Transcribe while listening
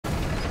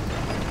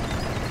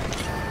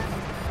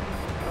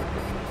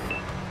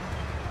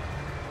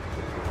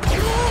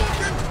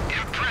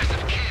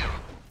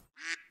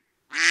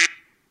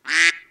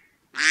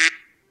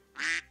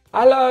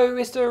Hello,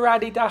 Mr.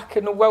 Raddy Duck,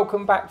 and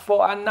welcome back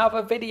for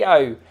another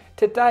video.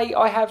 Today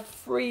I have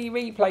 3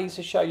 replays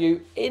to show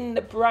you in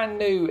the brand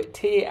new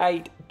Tier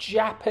 8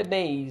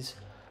 Japanese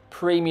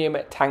premium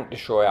tank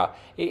destroyer.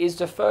 It is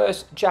the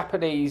first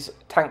Japanese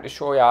tank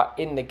destroyer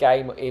in the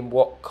game in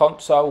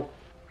WotConsole,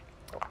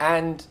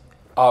 and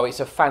it's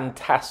a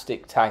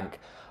fantastic tank.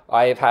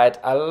 I have had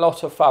a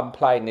lot of fun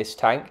playing this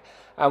tank,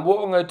 and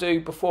what I'm going to do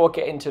before I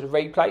get into the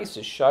replays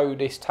to show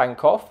this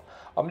tank off,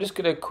 I'm just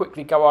going to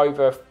quickly go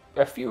over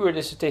a few of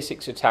the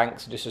statistics of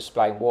tanks and just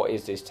explain what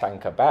is this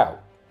tank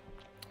about.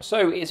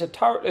 So it's a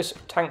turretless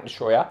tank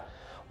destroyer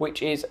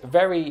which is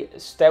very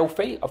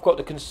stealthy. I've got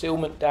the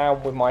concealment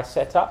down with my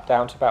setup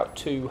down to about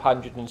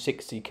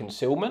 260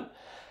 concealment.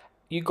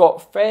 You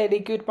got fairly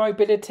good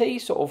mobility,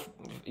 sort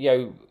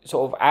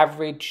of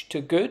average to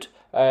good.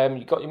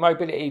 You've got your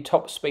mobility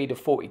top speed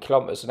of 40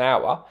 kilometers an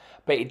hour,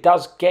 but it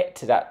does get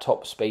to that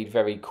top speed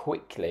very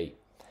quickly.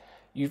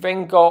 You've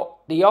then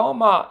got the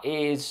armor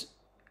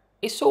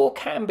it sort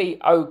of can be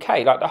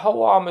okay. Like the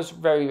whole armor's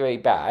very, very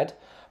bad,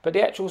 but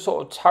the actual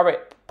sort of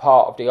turret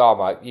part of the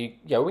armor, you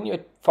know, when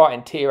you're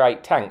fighting tier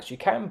 8 tanks, you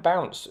can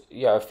bounce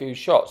a few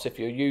shots if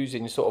you're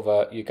using sort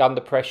of your gun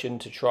depression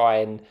to try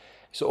and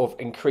sort of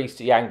increase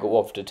the angle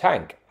of the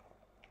tank.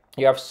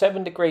 You have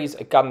 7 degrees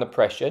of gun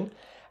depression,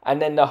 and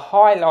then the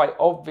highlight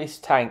of this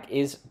tank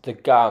is the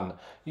gun.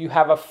 You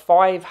have a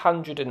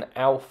 500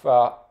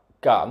 alpha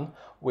gun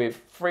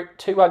with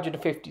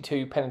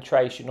 252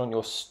 penetration on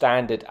your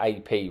standard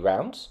AP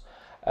rounds,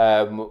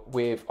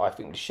 with I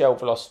think the shell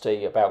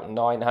velocity about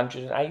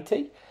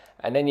 980,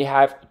 and then you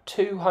have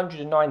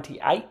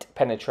 298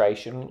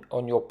 penetration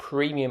on your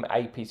premium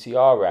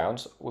APCR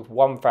rounds with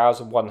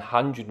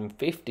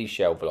 1150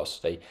 shell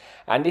velocity.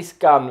 And this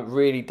gun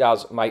really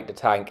does make the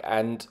tank,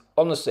 and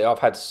honestly I've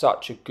had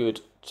such a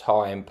good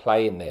time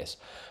playing this.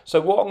 So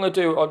what I'm going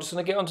to do, I'm just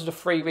going to get onto the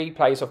 3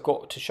 replays I've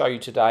got to show you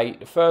today.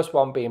 The first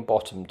one being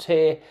bottom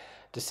tier,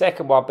 the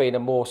second one being a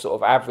more sort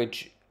of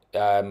average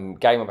game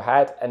I've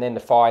had, and then the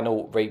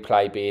final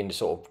replay being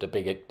sort of the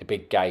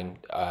big game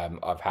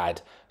I've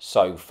had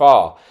so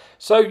far.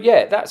 So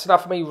yeah, that's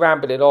enough of me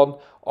rambling on.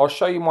 I'll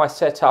show you my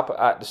setup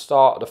at the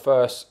start of the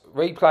first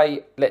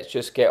replay. Let's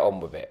just get on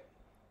with it.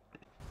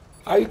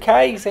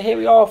 Okay, so here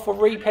we are for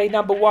replay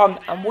number 1,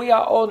 and we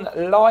are on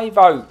Live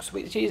Oaks,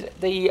 which is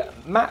the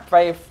map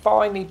they have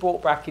finally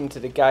brought back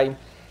into the game.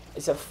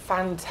 It's a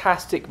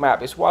fantastic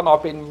map. It's one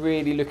I've been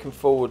really looking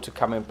forward to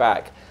coming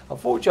back.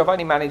 Unfortunately, I've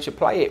only managed to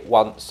play it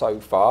once so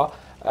far,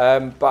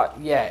 but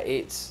yeah,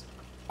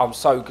 I'm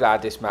so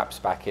glad this map's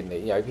back in there.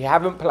 You know, if you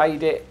haven't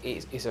played it,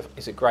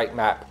 it's a great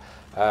map,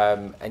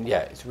 and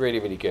yeah, it's really,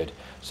 really good.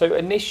 So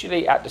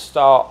initially at the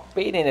start,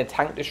 being in a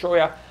tank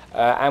destroyer,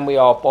 and we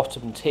are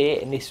bottom tier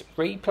in this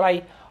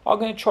replay, I'm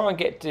going to try and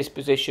get to this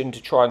position to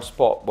try and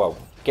spot, well,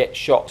 get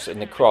shots in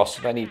the cross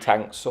of any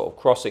tanks sort of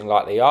crossing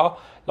like they are,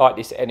 like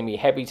this enemy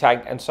heavy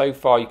tank. And so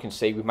far you can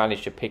see we've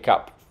managed to pick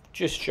up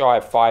just shy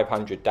of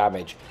 500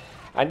 damage.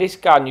 And this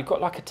gun, you've got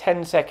like a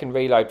 10-second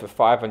reload for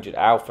 500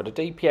 alpha. The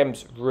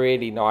DPM's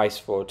really nice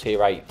for a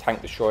tier 8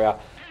 tank destroyer,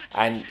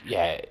 and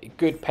yeah,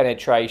 good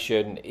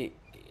penetration.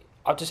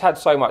 I've just had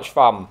so much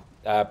fun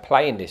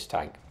playing this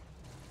tank.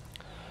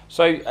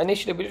 So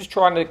initially we're just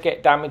trying to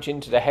get damage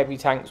into the heavy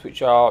tanks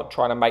which are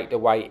trying to make their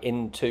way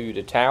into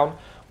the town.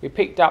 We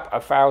picked up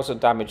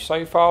 1,000 damage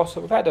so far, so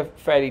we've had a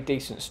fairly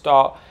decent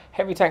start.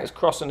 Heavy tanks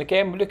crossing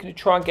again. We're looking to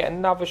try and get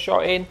another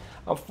shot in.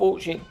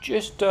 Unfortunately, it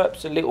just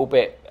derps a little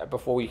bit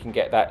before you can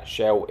get that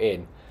shell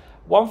in.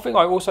 One thing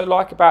I also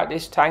like about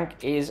this tank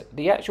is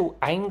the actual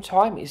aim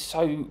time is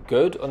so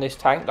good on this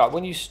tank. Like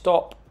when you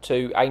stop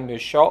to aim your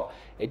shot,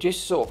 it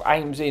just sort of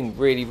aims in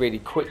really, really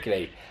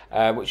quickly,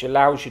 which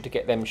allows you to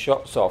get them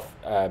shots off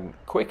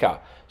quicker.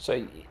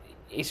 So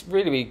it's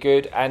really, really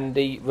good, and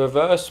the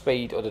reverse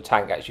speed of the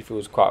tank actually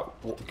feels quite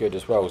good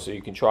as well. So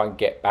you can try and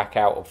get back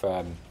out of,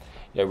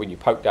 you know, when you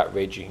poke that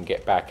ridge, you can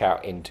get back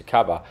out into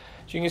cover.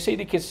 So you can see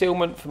the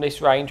concealment from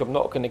this range. I'm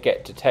not going to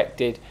get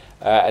detected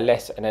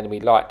unless an enemy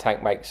light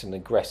tank makes an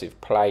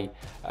aggressive play,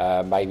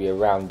 maybe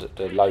around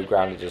the low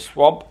ground of the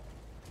swamp.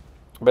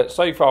 But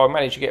so far I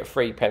managed to get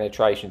 3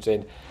 penetrations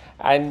in,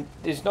 and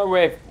there's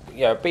nowhere,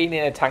 you know, being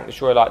in a tank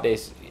destroyer like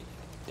this,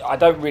 I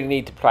don't really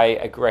need to play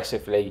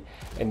aggressively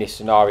in this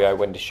scenario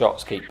when the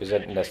shots keep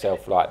presenting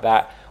themselves like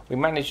that. We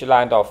managed to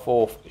land our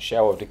 4th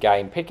shell of the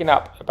game, picking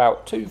up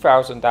about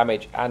 2,000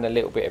 damage and a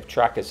little bit of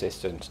track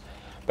assistance.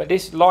 But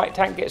this light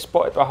tank gets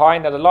spotted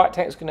behind. Now the light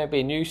tank's going to be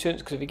a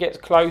nuisance because if he gets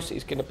close,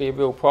 it's going to be a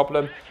real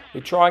problem.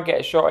 We try and get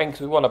a shot in because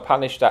we want to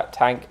punish that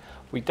tank.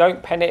 We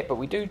don't pen it, but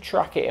we do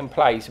track it in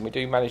place, and we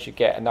do manage to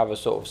get another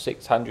sort of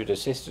 600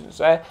 assistance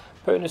there,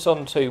 putting us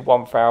on to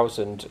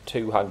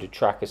 1,200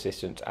 track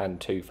assistance and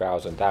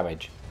 2,000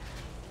 damage.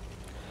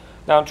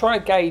 Now I'm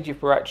trying to gauge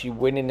if we're actually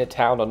winning the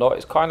town or not.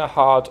 It's kind of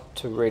hard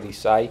to really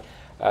say.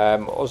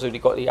 Also,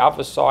 we've got the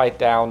other side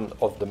down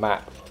of the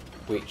map,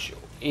 which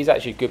is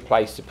actually a good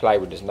place to play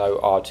when there's no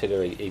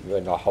artillery, even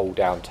in a hold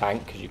down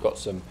tank, because you've got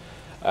some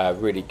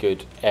really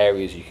good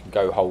areas you can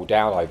go hold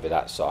down over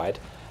that side.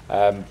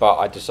 But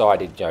I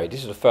decided, you know,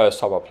 this is the first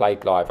time I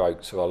played Live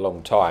Oaks for a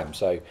long time,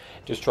 so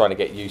just trying to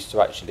get used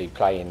to actually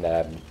playing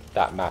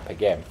that map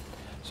again.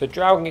 So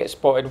Dragon gets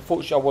spotted.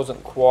 Unfortunately, I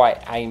wasn't quite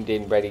aimed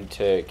in, ready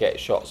to get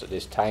shots at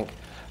this tank.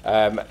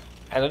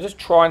 And I'm just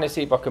trying to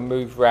see if I can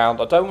move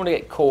around. I don't want to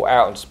get caught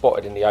out and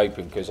spotted in the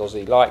open, because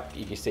obviously, like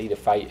you can see the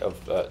fate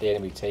of the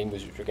enemy team,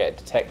 which will get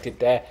detected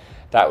there.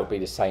 That would be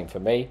the same for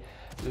me.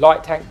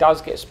 Light tank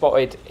does get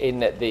spotted in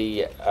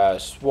the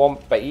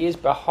swamp, but he is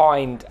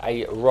behind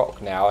a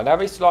rock now. And now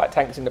this light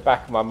tank's in the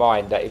back of my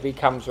mind that if he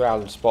comes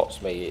around and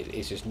spots me,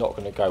 it's just not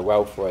going to go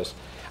well for us.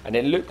 And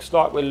it looks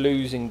like we're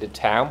losing the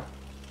town.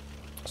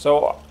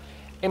 So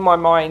in my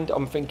mind,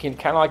 I'm thinking,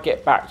 can I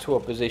get back to a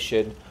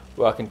position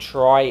where I can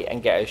try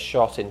and get a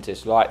shot into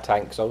this light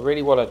tank? Because I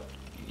really want to,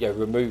 you know,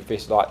 remove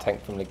this light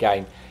tank from the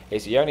game.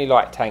 It's the only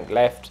light tank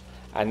left,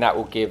 and that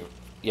will give,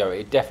 you know,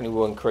 it definitely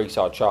will increase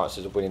our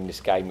chances of winning this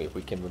game if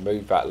we can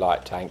remove that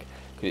light tank,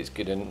 because it's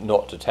going to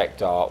not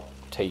detect our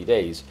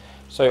TDs.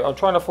 So I'm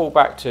trying to fall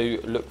back to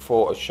look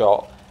for a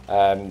shot,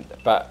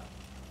 but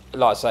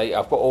like I say,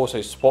 I've got to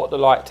also spot the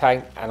light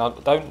tank, and I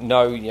don't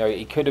know, you know,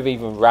 he could have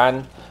even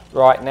ran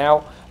right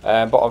now,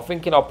 but I'm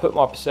thinking I'll put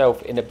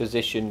myself in a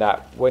position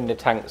that when the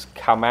tanks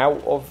come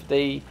out of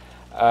the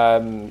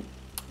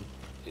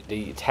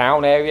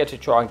town area to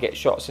try and get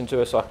shots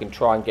into us, I can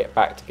try and get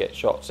back to get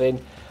shots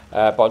in.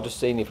 But I'm just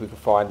seeing if we can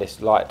find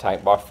this light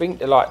tank. But I think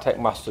the light tank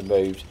must have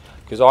moved,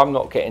 because I'm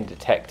not getting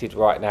detected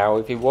right now.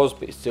 If he was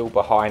but still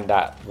behind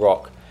that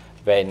rock,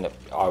 then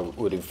I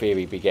would in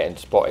theory be getting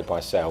spotted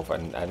myself,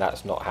 and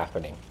that's not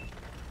happening.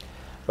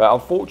 But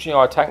unfortunately,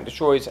 our tank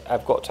destroyers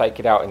have got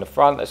taken out in the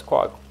front. That's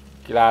quite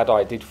glad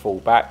I did fall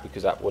back,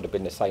 because that would have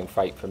been the same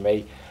fate for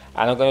me.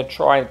 And I'm going to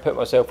try and put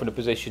myself in a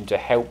position to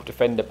help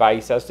defend the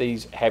base as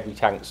these heavy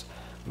tanks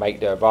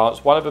make their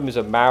advance. One of them is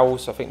a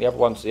Maus. I think the other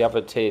one's the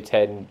other tier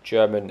 10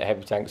 German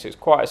heavy tank. So it's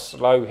quite a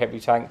slow heavy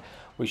tank,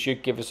 which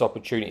should give us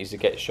opportunities to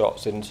get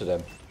shots into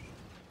them.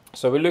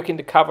 So we're looking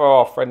to cover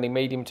our friendly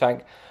medium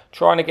tank,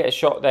 trying to get a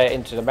shot there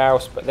into the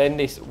Maus, but then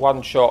this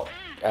one shot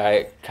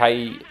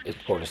K is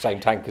probably the same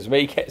tank as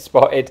me, gets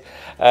spotted,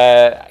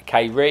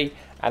 K-Re,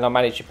 and I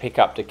managed to pick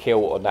up the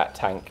kill on that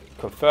tank,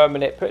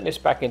 confirming it, putting this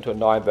back into a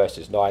 9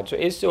 versus 9. So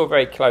it is still a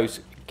very close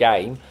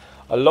game.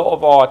 A lot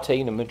of our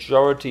team, the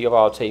majority of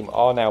our team,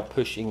 are now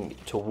pushing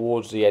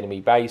towards the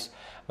enemy base.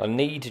 I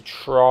need to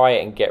try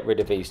and get rid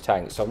of these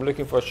tanks. So I'm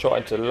looking for a shot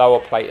into the lower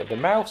plate of the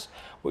Maus,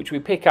 which we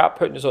pick up,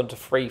 putting us on to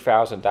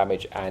 3,000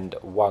 damage and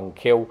 1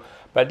 kill.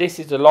 But this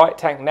is the light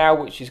tank now,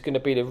 which is going to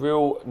be the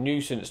real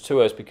nuisance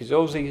to us, because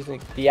obviously he's going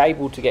to be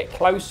able to get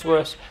close to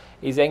us.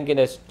 He's then going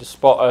to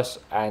spot us,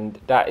 and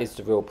that is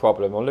the real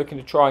problem. I'm looking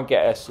to try and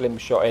get a slim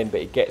shot in,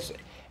 but he gets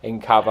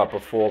in cover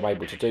before I'm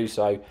able to do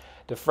so.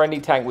 The friendly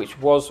tank, which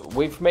was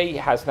with me,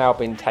 has now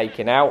been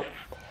taken out,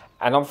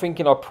 and I'm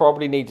thinking I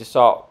probably need to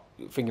start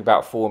thinking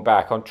about falling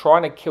back. I'm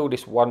trying to kill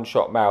this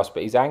one-shot Maus,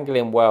 but he's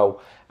angling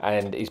well,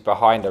 and he's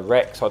behind a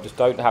wreck, so I just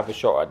don't have a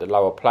shot at the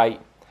lower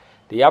plate.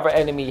 The other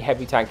enemy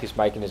heavy tank is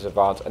making his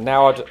advance, and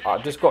now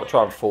I've just got to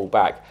try and fall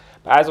back.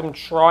 But as I'm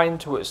trying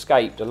to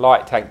escape, the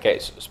light tank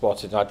gets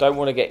spotted, and I don't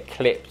want to get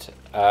clipped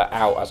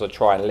out as I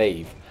try and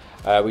leave.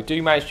 We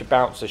do manage to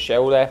bounce a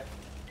shell there.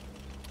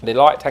 The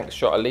light tank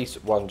shot at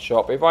least one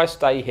shot, but if I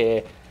stay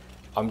here,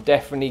 I'm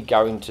definitely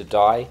going to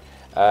die.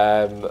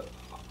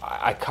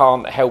 I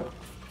can't help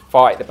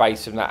fight the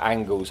base from that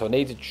angle, so I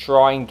need to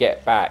try and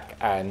get back,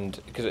 and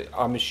because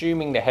I'm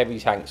assuming the heavy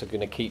tanks are going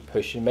to keep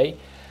pushing me.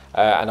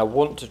 And I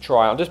want to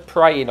try, I'm just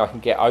praying I can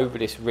get over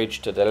this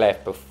ridge to the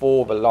left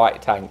before the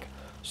light tank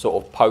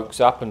sort of pokes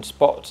up and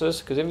spots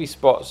us, because if he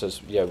spots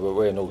us, yeah,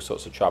 we're in all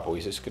sorts of trouble.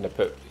 He's just going to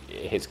put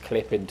his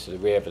clip into the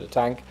rear of the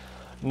tank.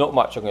 Not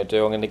much I'm going to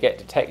do. I'm going to get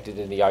detected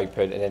in the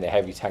open, and then the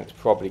heavy tank's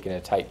probably going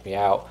to take me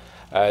out.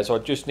 So I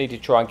just need to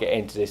try and get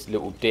into this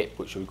little dip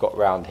which we've got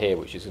around here,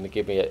 which is going to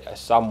give me a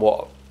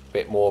somewhat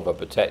bit more of a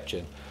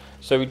protection.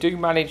 So we do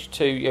manage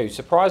to, you know,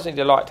 surprisingly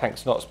the light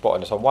tank's not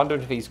spotting us. I'm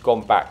wondering if he's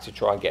gone back to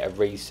try and get a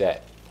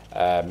reset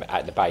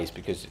at the base,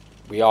 because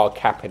we are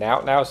capping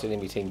out now, so the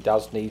enemy team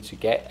does need to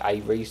get a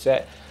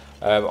reset.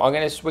 I'm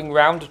going to swing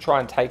round to try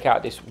and take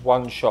out this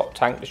one-shot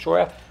tank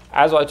destroyer.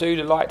 As I do,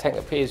 the light tank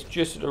appears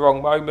just at the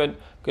wrong moment.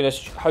 Going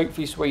to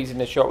hopefully squeeze in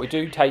the shot. We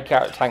do take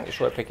out a tank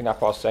destroyer, picking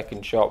up our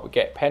second shot. We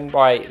get penned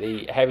by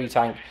the heavy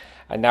tank,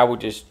 and now we're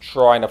just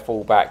trying to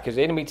fall back, because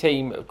the enemy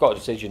team have got a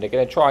decision. They're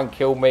going to try and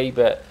kill me,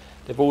 but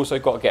they've also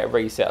got to get a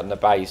reset on the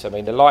base. I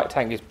mean, the light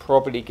tank is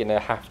probably going to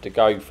have to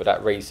go for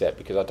that reset,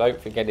 because I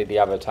don't think any of the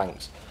other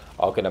tanks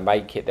are going to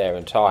make it there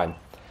in time.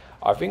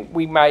 I think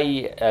we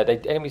may, the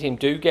enemy team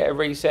do get a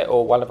reset,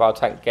 or one of our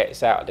tanks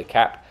gets out of the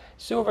cap.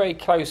 Still a very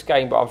close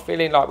game, but I'm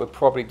feeling like we're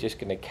probably just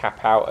going to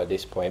cap out at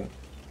this point.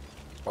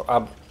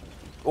 I'm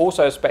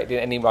also expecting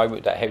any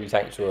moment that heavy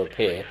tanks will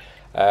appear,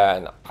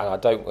 and I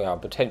don't, you know,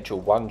 potential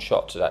one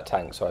shot to that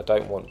tank, so I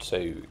don't want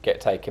to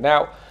get taken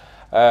out.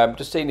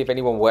 Just seeing if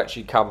anyone will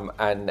actually come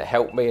and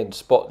help me and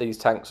spot these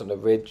tanks on the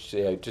ridge,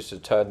 you know, just to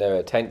turn their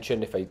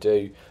attention. If they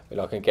do, then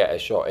I can get a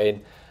shot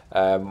in.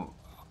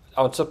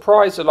 I'm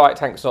surprised the light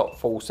tank's not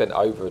full sent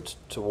over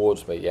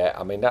towards me yet.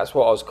 I mean, that's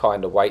what I was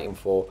kind of waiting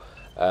for.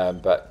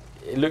 But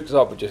it looks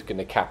like we're just going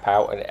to cap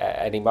out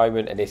at any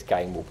moment, and this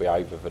game will be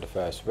over for the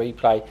first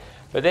replay.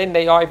 But then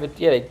they either,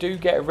 yeah, they do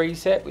get a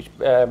reset, which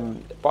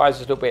buys us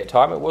a little bit of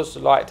time. It was the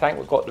light tank.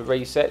 We've got the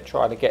reset,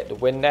 trying to get the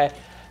win there.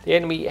 The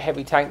enemy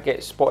heavy tank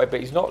gets spotted, but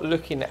he's not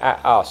looking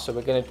at us. So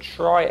we're going to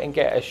try and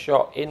get a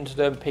shot into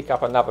them, pick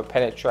up another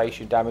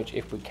penetration damage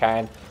if we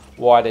can,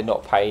 while they're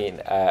not paying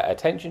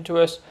attention to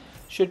us.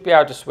 Should be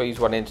able to squeeze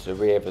one into the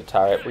rear of the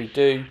turret. We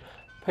do.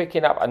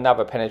 Picking up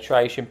another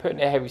penetration, putting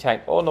a heavy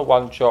tank on the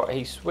one shot.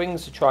 He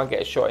swings to try and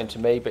get a shot into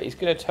me, but he's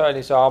going to turn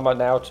his armour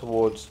now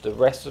towards the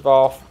rest of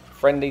our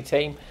friendly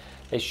team.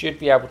 They should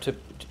be able to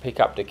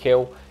pick up the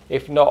kill.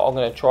 If not, I'm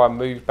going to try and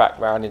move back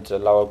round into the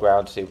lower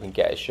ground to see if we can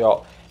get a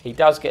shot. He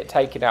does get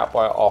taken out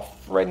by our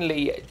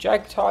friendly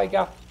Jag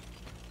Tiger,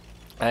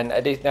 and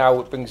it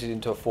now brings us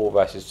into a 4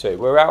 versus 2.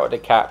 We're out of the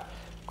cap,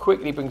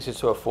 quickly brings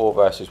us to a 4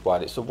 versus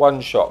 1. It's a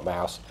one-shot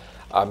mouse.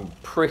 I'm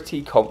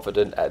pretty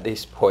confident at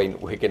this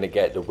point we're going to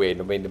get the win.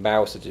 I mean, the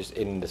mouse are just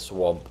in the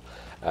swamp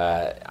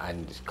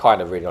and it's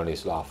kind of really on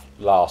his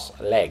last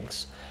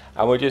legs.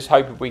 And we're just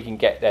hoping we can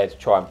get there to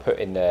try and put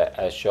in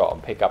a shot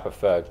and pick up a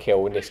third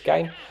kill in this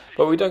game.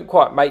 But we don't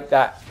quite make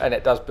that, and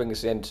it does bring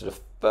us into the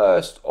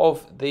first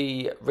of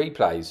the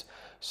replays.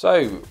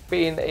 So,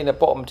 being in a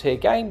bottom tier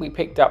game, we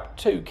picked up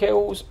 2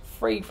 kills,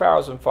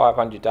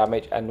 3,500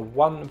 damage and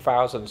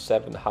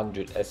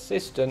 1,700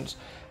 assistance.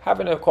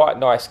 Having a quite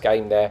nice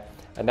game there.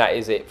 And that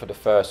is it for the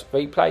first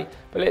replay.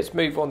 But let's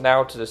move on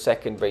now to the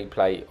second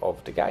replay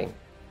of the game.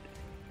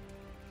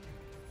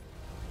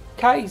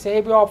 Okay, so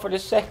here we are for the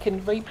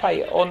second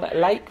replay on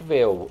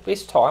Lakeville.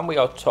 This time we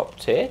are top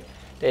tier.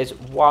 There's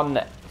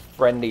 1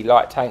 friendly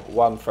light tank,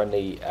 1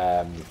 friendly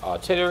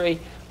artillery,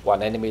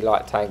 1 enemy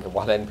light tank and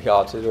 1 enemy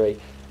artillery.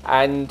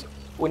 And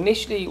we're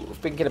initially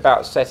thinking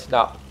about setting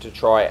up to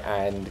try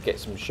and get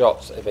some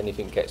shots if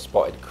anything gets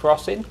spotted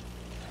crossing.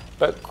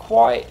 But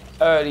quite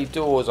early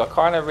doors, I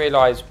kind of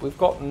realised we've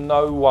got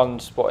no one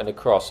spotting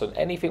across, and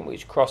anything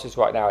which crosses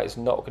right now is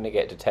not going to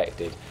get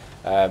detected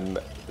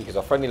because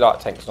our friendly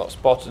light tank's not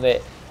spotting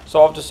it.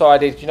 So I've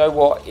decided, you know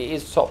what, it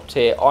is top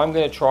tier. I'm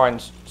going to try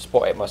and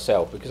spot it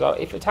myself because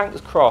if the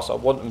tanks cross, I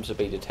want them to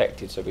be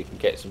detected so we can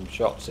get some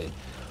shots in.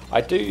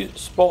 I do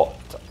spot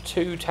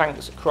 2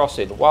 tanks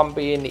crossing, one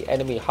being the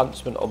enemy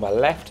huntsman on my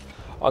left.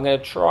 I'm going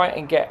to try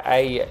and get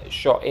a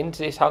shot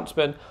into this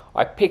huntsman.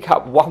 I pick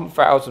up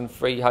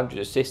 1,300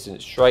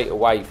 assistance straight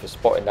away for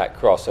spotting that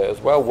cross, so it was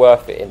well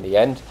worth it in the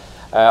end.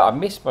 I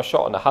missed my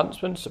shot on the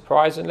huntsman,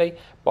 surprisingly,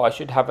 but I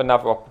should have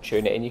another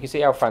opportunity. And you can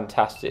see how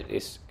fantastic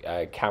this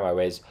camo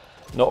is,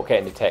 not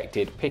getting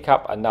detected. Pick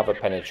up another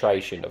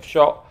penetration of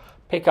shot,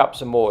 pick up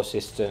some more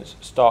assistance,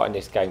 starting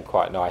this game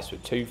quite nice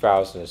with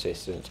 2,000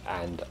 assistance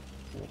and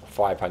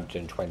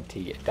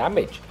 520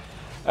 damage.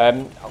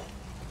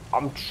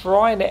 I'm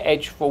trying to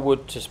edge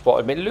forward to spot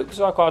them. It looks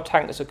like our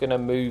tanks are going to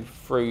move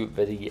through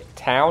the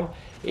town.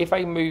 If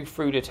they move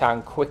through the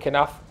town quick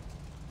enough,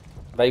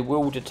 they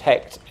will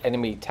detect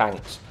enemy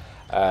tanks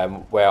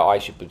where I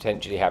should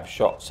potentially have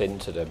shots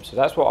into them. So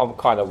that's what I'm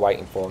kind of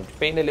waiting for. I'm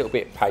being a little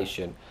bit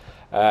patient.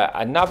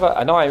 An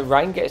iron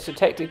rain gets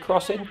detected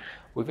crossing.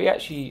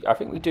 I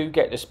think we do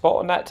get the spot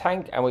on that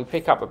tank, and we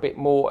pick up a bit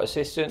more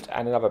assistance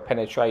and another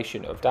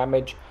penetration of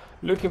damage.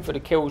 Looking for the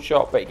kill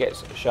shot, but it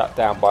gets shut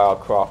down by our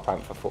craft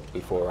panther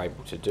before we're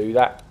able to do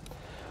that.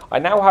 I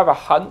now have a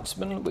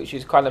huntsman, which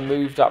is kind of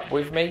moved up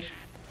with me.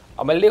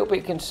 I'm a little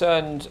bit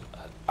concerned.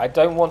 I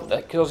don't want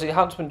that, because the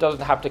huntsman doesn't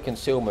have the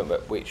concealment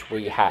which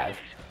we have.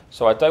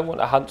 So I don't want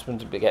the huntsman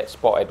to get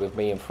spotted with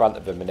me in front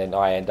of him, and then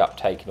I end up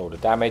taking all the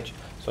damage.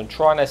 So I'm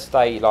trying to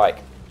stay like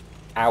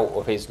out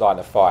of his line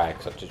of fire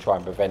to try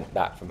and prevent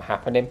that from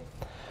happening.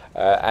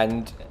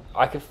 And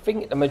I can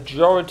think the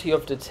majority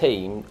of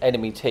the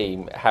enemy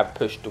team, have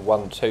pushed the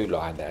 1-2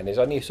 line there, and there's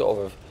only sort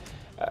of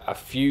a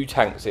few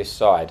tanks this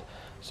side.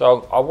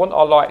 So I want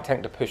our light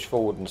tank to push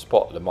forward and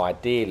spot them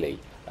ideally,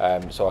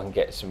 so I can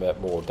get some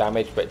more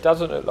damage, but it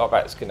doesn't look like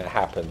that's going to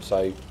happen.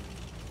 So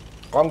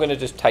I'm going to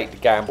just take the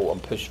gamble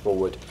and push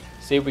forward,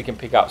 see if we can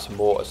pick up some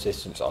more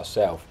assistance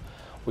ourselves.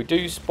 We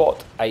do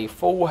spot a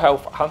full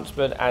health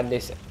huntsman and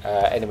this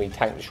enemy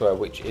tank destroyer,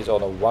 which is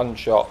on a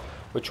 1-shot.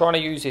 We're trying to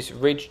use this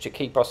ridge to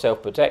keep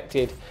ourselves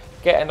protected,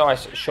 get a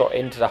nice shot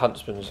into the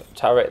huntsman's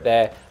turret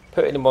there,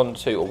 putting him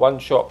onto a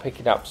 1-shot,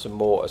 picking up some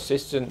more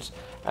assistance,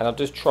 and I'm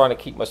just trying to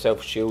keep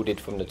myself shielded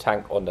from the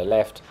tank on the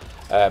left.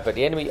 But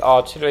the enemy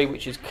artillery,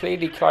 which is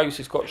clearly close,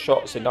 has got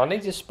shots in. I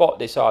need to spot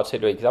this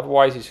artillery, because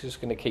otherwise it's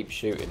just going to keep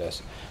shooting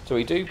us. So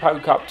we do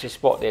poke up to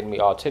spot the enemy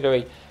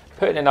artillery,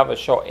 putting another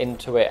shot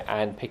into it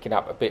and picking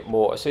up a bit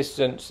more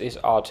assistance. This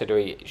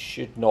artillery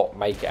should not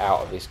make it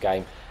out of this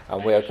game,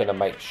 and we're going to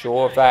make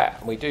sure of that.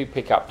 And we do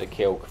pick up the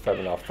kill,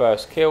 confirming our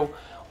first kill.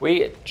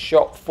 We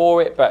shot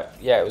for it, but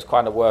yeah, it was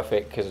kind of worth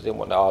it because I didn't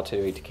want the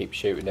artillery to keep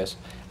shooting us.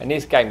 And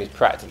this game is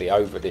practically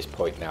over at this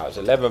point now. It's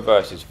 11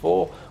 versus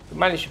 4. We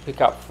managed to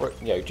pick up,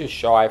 just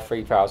shy of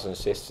 3,000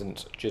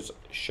 assistance, just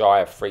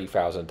shy of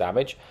 3,000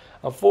 damage.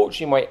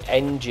 Unfortunately, my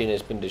engine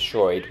has been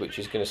destroyed, which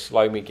is going to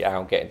slow me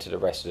down getting to the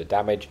rest of the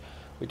damage.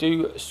 We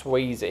do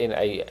squeeze in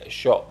a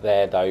shot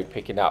there, though,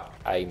 picking up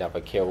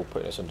another kill,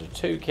 putting us onto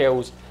 2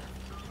 kills.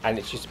 And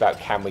it's just about,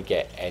 can we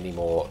get any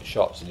more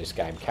shots in this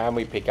game? Can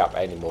we pick up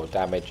any more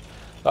damage?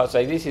 Like I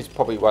say, this is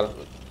probably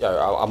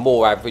a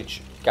more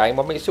average game.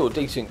 I mean, it's still a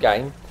decent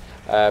game,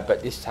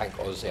 but this tank,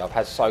 honestly, I've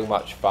had so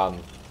much fun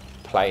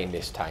playing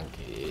this tank.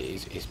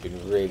 It's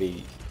been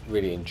really,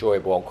 really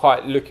enjoyable. I'm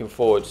quite looking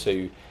forward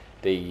to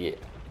the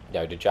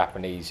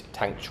Japanese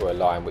tank destroyer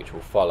line, which will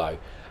follow.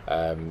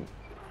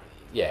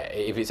 Yeah,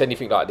 if it's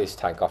anything like this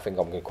tank, I think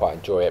I'm going to quite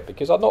enjoy it,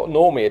 because I'm not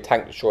normally a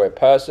tank destroyer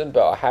person,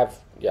 but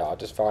I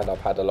just find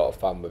I've had a lot of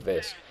fun with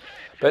this.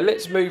 But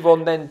let's move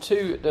on then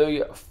to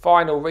the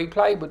final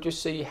replay. We'll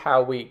just see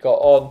how we got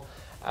on,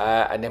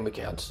 and then we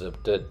get on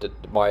to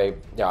my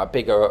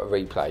bigger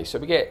replay. So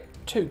we get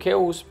 2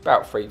 kills,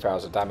 about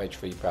 3,000 damage,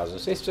 3,000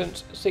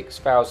 assistance,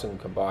 6,000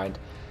 combined,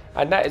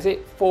 and that is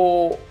it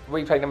for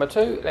replay number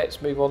 2.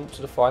 Let's move on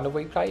to the final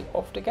replay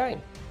of the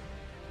game.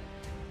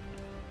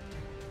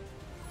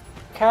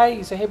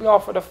 Okay, so here we are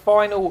for the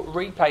final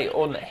replay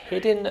on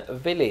Hidden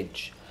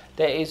Village.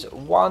 There is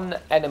 1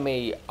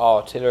 enemy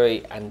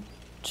artillery and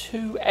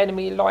 2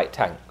 enemy light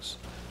tanks.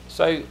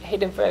 So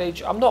Hidden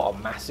Village, I'm not a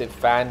massive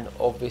fan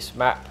of this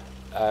map,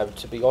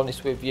 to be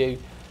honest with you,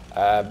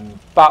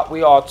 but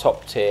we are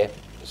top tier,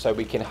 so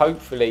we can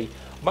hopefully.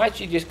 I'm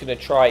actually just going to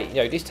try.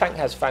 This tank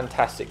has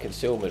fantastic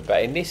concealment,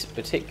 but in this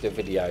particular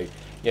video,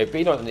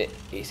 being on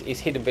it's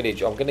Hidden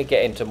Village, I'm going to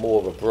get into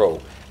more of a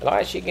brawl, and I'm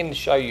actually going to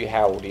show you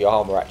how the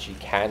armor actually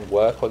can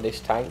work on this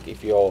tank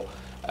if you're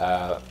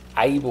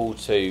able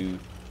to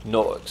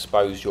not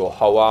expose your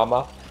whole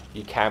armor.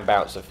 You can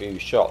bounce a few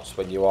shots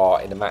when you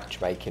are in a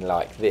matchmaking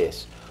like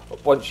this.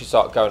 Once you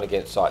start going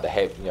against like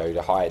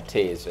the higher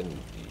tiers, and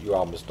your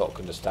armor's not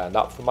going to stand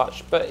up for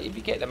much. But if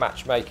you get the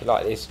matchmaking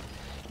like this,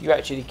 you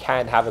actually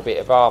can have a bit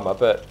of armor.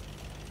 But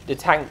the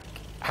tank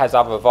has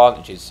other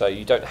advantages, so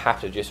you don't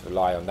have to just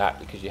rely on that,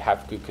 because you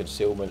have good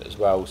concealment as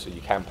well, so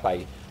you can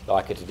play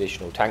like a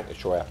traditional tank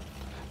destroyer.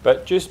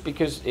 But just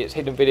because it's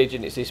Hidden Village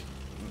and it's this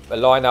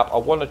lineup, I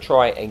want to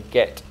try and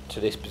get to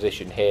this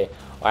position here.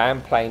 I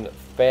am playing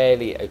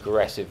fairly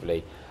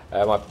aggressively.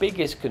 My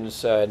biggest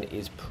concern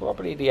is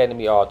probably the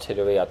enemy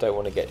artillery. I don't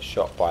want to get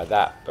shot by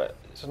that, but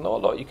there's not a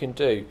lot you can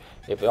do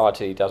if the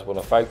artillery does want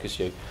to focus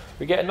you.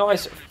 We get a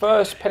nice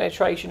first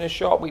penetration and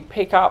shot. We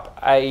pick up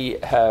a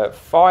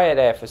fire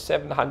there for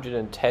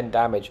 710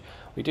 damage.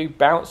 We do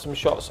bounce some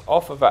shots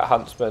off of that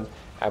huntsman,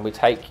 and we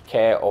take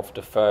care of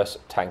the first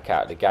tank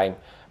out of the game,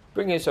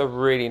 bringing us a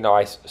really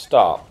nice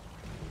start.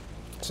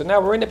 So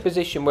now we're in a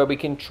position where we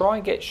can try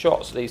and get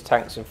shots at these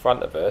tanks in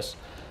front of us,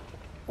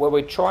 where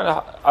we're trying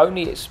to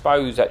only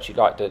expose actually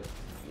like the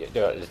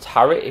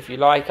turret, if you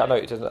like. I know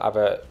it doesn't have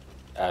a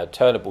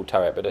turnable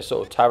turret, but a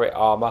sort of turret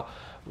armor,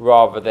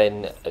 rather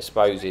than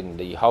exposing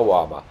the whole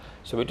armor.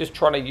 So we're just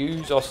trying to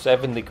use our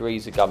 7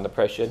 degrees of gun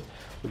depression.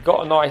 We've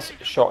got a nice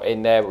shot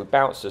in there. We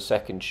bounced the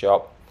second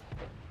shot.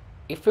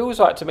 It feels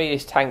like to me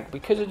this tank,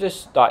 because of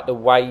just like the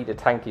way the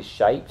tank is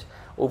shaped,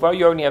 although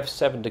you only have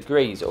 7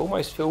 degrees, it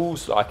almost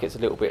feels like it's a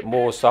little bit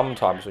more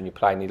sometimes when you're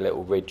playing a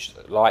little ridge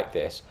like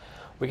this.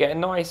 We get a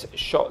nice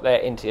shot there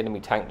into the enemy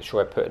tank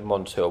destroyer, putting them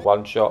onto a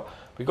 1-shot.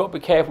 We've got to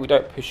be careful we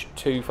don't push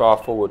too far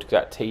forward, because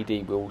that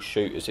TD will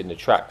shoot us in the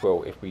track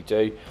wheel if we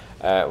do.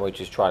 We're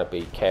just trying to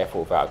be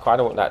careful of that. I kind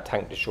of want that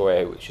tank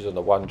destroyer, which is on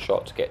the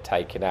 1-shot, to get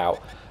taken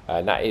out,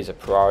 and that is a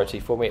priority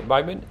for me at the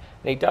moment.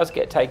 And he does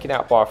get taken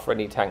out by a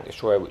friendly tank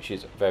destroyer, which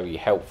is very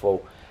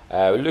helpful.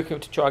 We're looking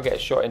to try and get a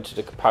shot into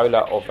the cupola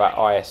of that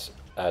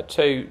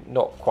IS-2,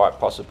 not quite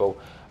possible.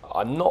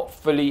 I'm not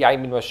fully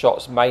aiming my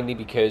shots, mainly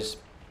because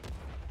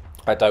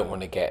I don't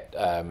want to get,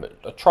 I'm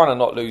trying to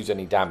not lose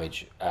any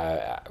damage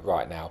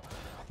right now.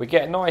 We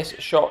get a nice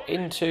shot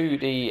into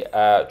the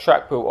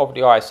track wheel of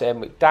the ISM,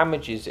 which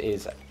damages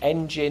his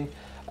engine,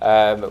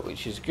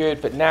 which is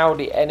good. But now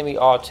the enemy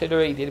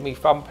artillery, the enemy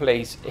fun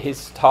police, is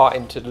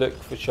starting to look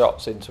for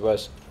shots into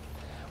us,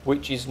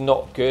 which is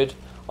not good.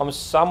 I'm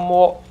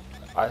somewhat,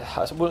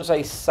 I wouldn't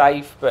say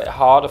safe, but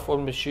harder for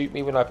them to shoot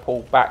me when I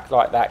pull back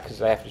like that, because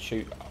they have to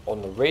shoot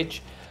on the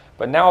ridge.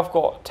 But now I've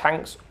got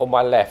tanks on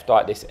my left,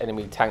 like this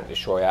enemy tank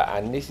destroyer,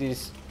 and this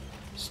is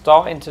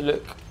starting to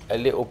look a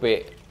little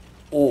bit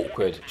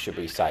awkward, should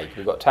we say.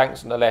 We've got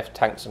tanks on the left,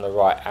 tanks on the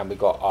right, and we've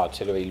got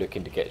artillery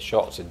looking to get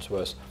shots into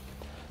us.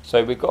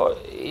 So we've got,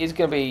 it's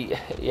going to be,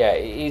 yeah,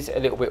 it is a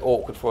little bit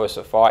awkward for us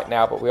to fight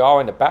now, but we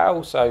are in a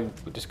battle, so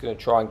we're just going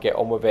to try and get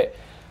on with it.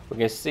 We're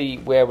going to see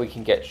where we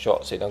can get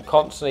shots in. I'm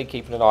constantly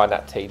keeping an eye on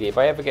that TD. If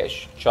I ever get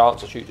a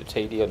chance to shoot the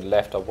TD on the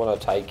left, I want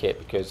to take it,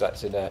 because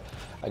that's in a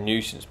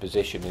nuisance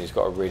position and he's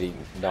got a really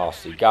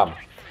nasty gun.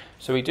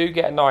 So we do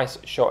get a nice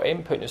shot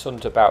in, putting us on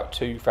to about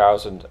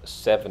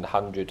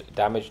 2,700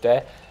 damage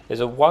there.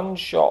 There's a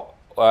 1-shot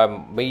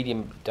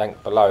medium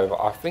tank below.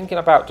 I'm thinking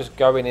about just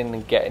going in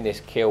and getting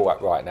this kill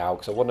up right now,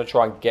 because I want to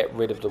try and get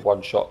rid of the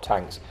one-shot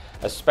tanks,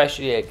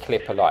 especially a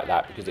clipper like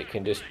that, because it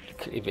can just,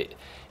 if it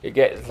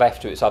gets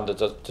left to its under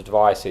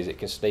devices, it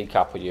can sneak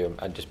up on you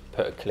and just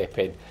put a clip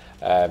in.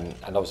 And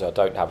obviously I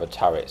don't have a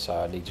turret, so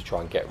I need to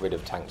try and get rid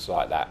of tanks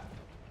like that.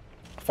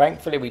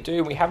 Thankfully we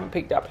do. We haven't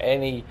picked up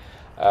any.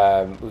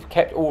 We've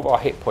kept all of our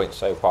hit points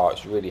so far.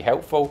 It's really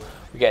helpful.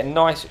 We get a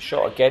nice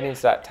shot again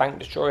into that tank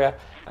destroyer,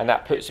 and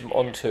that puts him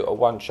onto a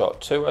one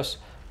shot to us,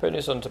 putting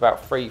us onto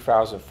about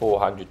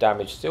 3,400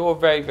 damage. Still a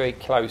very, very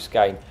close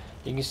game.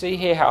 You can see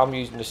here how I'm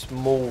using a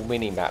small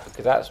mini map,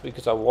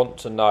 because I want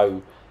to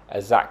know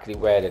exactly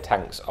where the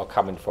tanks are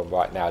coming from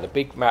right now. The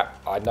big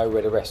map, I know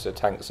where the rest of the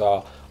tanks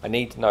are. I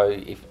need to know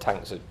if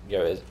tanks are, you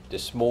know, the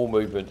small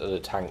movement of the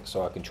tanks,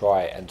 so I can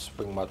try it and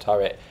swing my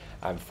turret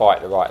and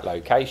fight the right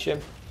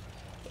location.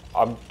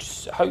 I'm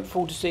just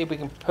hopeful to see if we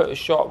can put a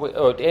shot with,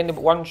 or at the end of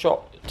one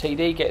shot,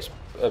 TD gets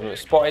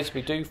spotted. So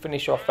we do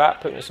finish off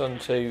that, putting us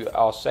onto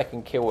our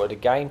second kill of the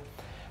game,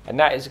 and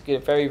that is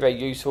very, very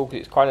useful,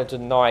 because it's kind of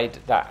denied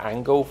that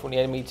angle from the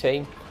enemy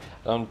team.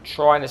 And I'm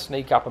trying to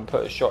sneak up and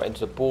put a shot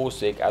into the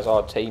Borsig as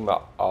our team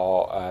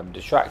are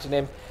distracting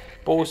him.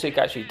 Borsig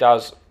actually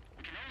does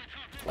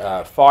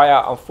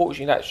fire.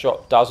 Unfortunately, that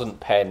shot doesn't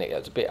pen.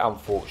 It's a bit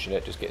unfortunate.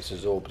 It just gets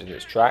absorbed in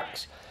its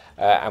tracks.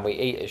 And we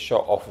eat a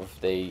shot off of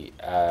the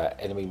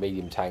enemy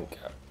medium tank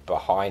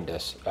behind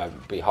us,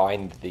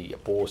 behind the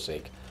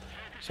Borsig.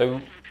 So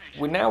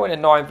we're now in a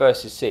 9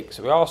 versus 6.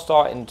 So we are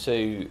starting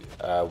to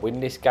win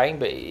this game,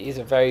 but it is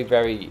a very,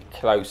 very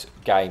close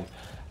game.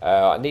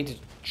 I need to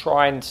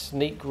try and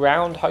sneak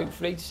round,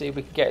 hopefully, to see if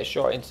we can get a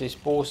shot into this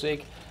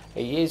Borsig.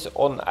 He is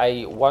on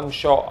a one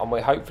shot, and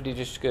we're hopefully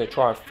just going to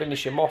try and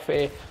finish him off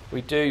here.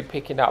 We do,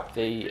 picking up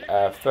the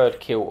third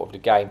kill of the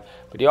game,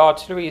 but the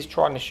artillery is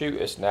trying to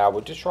shoot us now.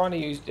 We're just trying to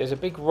use, there's a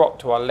big rock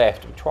to our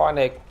left. We're trying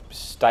to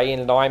stay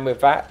in line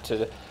with that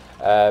to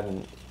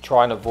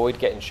try and avoid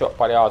getting shot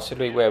by the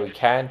artillery where we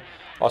can.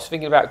 I was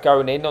thinking about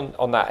going in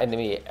on that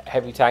enemy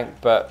heavy tank,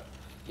 but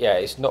yeah,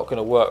 it's not going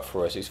to work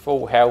for us. It's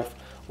full health.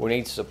 We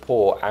need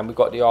support, and we've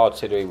got the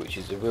artillery, which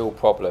is a real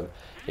problem.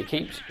 It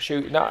keeps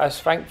shooting at us.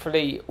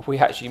 Thankfully, we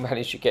actually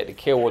managed to get the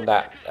kill on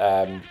that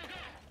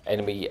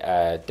enemy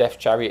death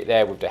chariot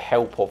there with the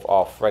help of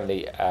our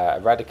friendly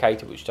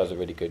eradicator, which does a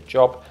really good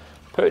job.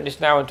 Putting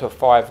this now into a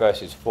 5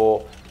 versus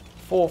 4,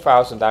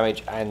 4,000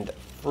 damage and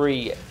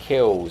 3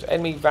 kills.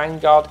 Enemy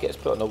Vanguard gets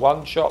put on a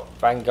one shot.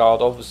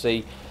 Vanguard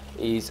obviously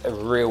is a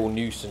real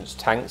nuisance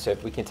tank, so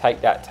if we can take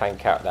that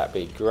tank out, that'd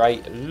be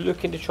great.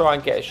 Looking to try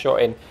and get a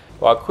shot in,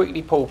 but I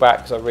quickly pull back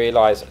because I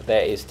realise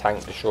there is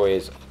tank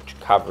destroyers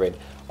covering.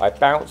 I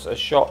bounce a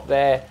shot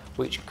there,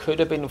 which could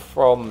have been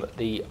from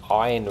the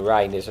Iron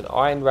Rain. There's an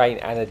Iron Rain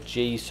and a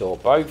G-Saw.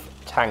 Both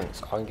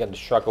tanks I'm going to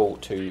struggle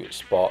to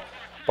spot.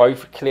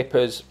 Both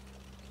clippers,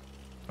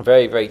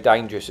 very, very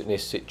dangerous in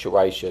this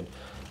situation.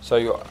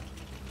 So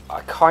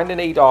I kind of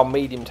need our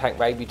medium tank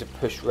maybe to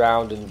push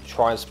around and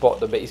try and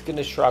spot them, but he's going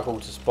to struggle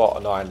to spot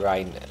an Iron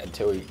Rain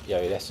until, you know,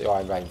 unless the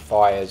Iron Rain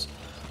fires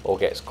or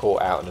gets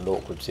caught out in an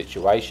awkward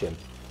situation.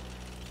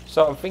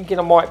 So I'm thinking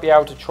I might be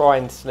able to try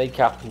and sneak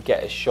up and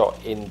get a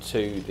shot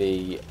into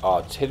the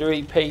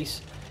artillery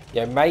piece.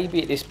 Yeah, maybe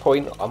at this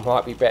point I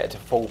might be better to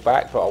fall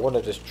back, but I want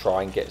to just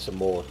try and get some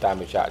more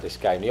damage out of this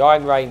game. The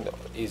Iron Rain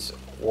is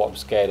what I'm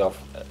scared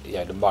of, you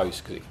know, the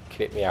most, because it can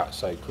clip me out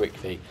so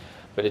quickly.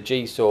 But the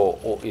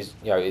G-Saw is,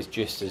 you know, is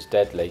just as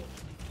deadly.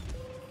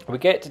 We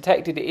get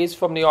detected. It is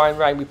from the Iron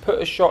Rain. We put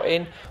a shot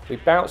in. We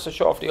bounce a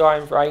shot off the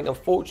Iron Rain.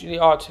 Unfortunately,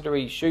 the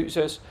artillery shoots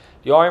us.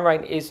 The Iron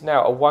Rain is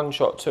now a one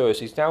shot to us.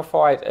 He's now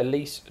fired at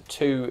least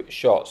 2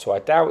 shots, so I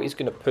doubt he's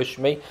going to push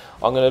me.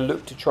 I'm going to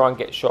look to try and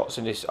get shots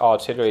in this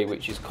artillery,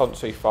 which is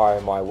constantly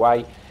firing my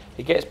way.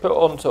 He gets put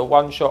onto a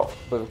one shot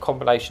with a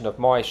combination of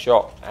my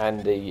shot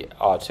and the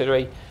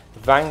artillery.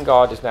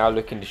 Vanguard is now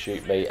looking to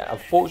shoot me.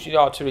 Unfortunately, the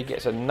artillery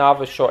gets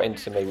another shot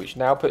into me, which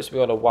now puts me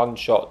on a one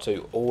shot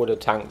to all the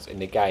tanks in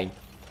the game.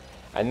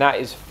 And that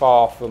is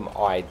far from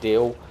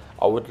ideal.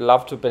 I would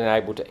love to have been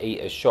able to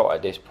eat a shot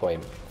at this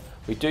point.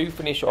 We do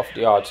finish off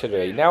the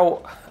artillery.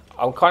 Now,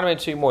 I'm kind of in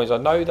two minds. I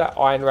know that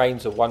Iron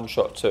Rain's a one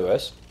shot to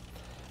us,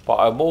 but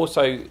I'm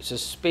also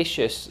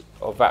suspicious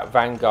of that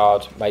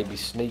Vanguard maybe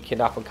sneaking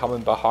up and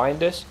coming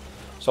behind us.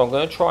 So I'm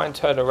going to try and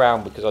turn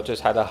around, because I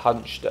just had a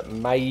hunch that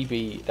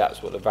maybe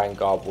that's what the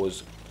Vanguard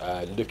was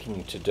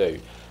looking to do.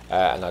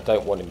 And I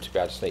don't want him to be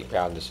able to sneak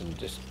behind us and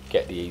just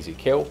get the easy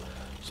kill.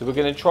 So we're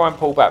going to try and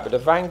pull back, but the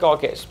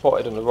Vanguard gets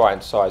spotted on the right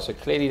hand side, so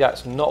clearly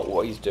that's not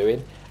what he's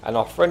doing. And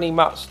our friendly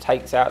Mutts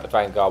takes out the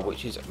Vanguard,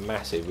 which is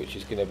massive, which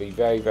is going to be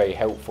very, very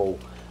helpful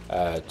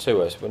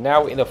to us. We're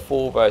now in a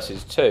 4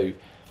 versus 2,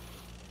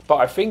 but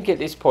I think at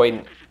this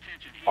point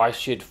I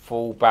should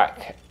fall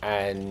back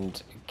and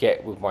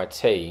get with my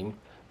team.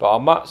 But our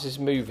Mutts is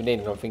moving in,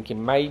 and I'm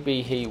thinking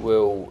maybe he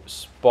will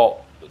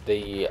spot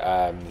the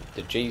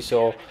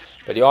G-Saw.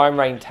 But the Iron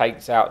Rain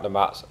takes out the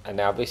Mutts, and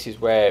now this is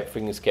where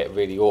things get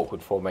really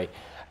awkward for me.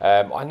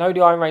 I know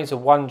the Iron Rain's a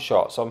one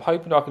shot, so I'm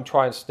hoping I can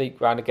try and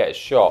sneak around and get a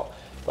shot.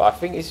 But I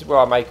think this is where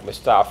I make a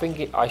mistake. I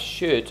think I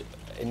should,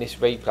 in this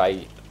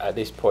replay, at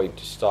this point,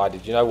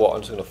 decided, you know what,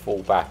 I'm just going to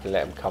fall back and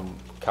let them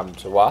come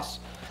to us.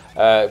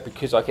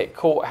 Because I get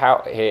caught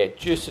out here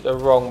just at the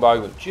wrong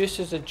moment, just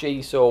as the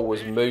G-Saw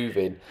was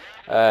moving.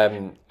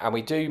 And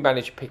we do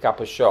manage to pick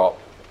up a shot.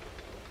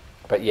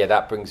 But yeah,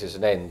 that brings us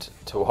an end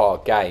to our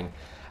game.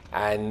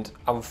 And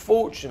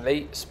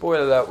unfortunately,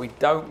 spoiler alert, we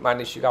don't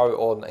manage to go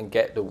on and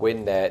get the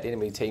win there. The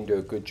enemy team do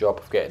a good job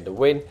of getting the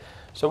win.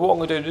 So what I'm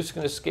going to do, I'm just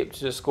going to skip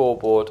to the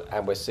scoreboard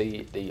and we'll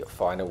see the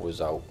final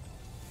result.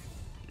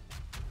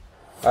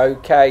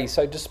 Okay,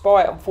 so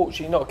despite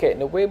unfortunately not getting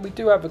the win, we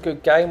do have a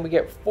good game. We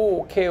get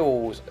 4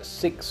 kills,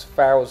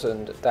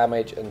 6,000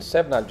 damage and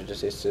 700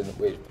 assistance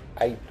with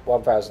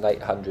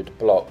 1,800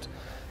 blocked.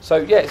 So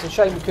yeah, it's a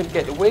shame we couldn't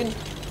get the win,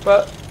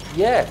 but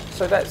yeah,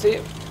 so that's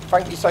it.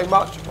 Thank you so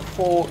much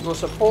for your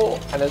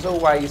support, and as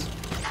always,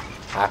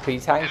 happy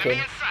tanking.